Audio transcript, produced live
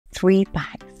3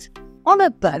 bags on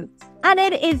a boat. And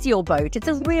it is your boat. It's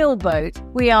a real boat.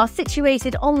 We are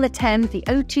situated on the Thames. The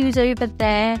O2's over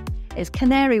there. It's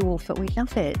Canary Wharf, but we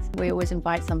love it. We always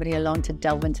invite somebody along to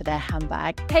delve into their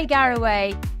handbag. Kate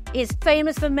Garraway is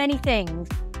famous for many things,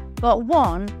 but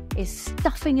one is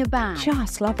stuffing a bag.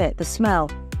 Just love it. The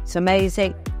smell. It's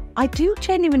amazing. I do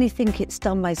genuinely think it's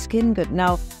done my skin good.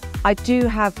 Now, I do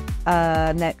have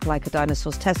a neck like a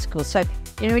dinosaur's testicle, so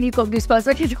you know when you've got goosebumps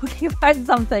when you're talking about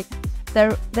something.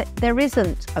 There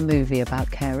isn't a movie about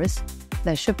carers.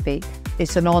 There should be.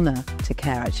 It's an honour to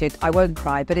care, actually. I won't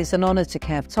cry, but it's an honour to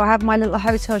care. So I have my little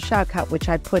hotel shower cap, which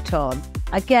I put on.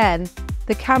 Again,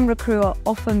 the camera crew are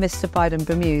often mystified and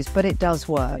bemused, but it does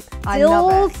work. It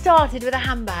all started with a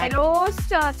handbag. It all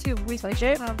started with a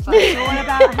handbag. It's all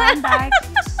about handbags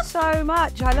so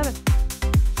much. I love it.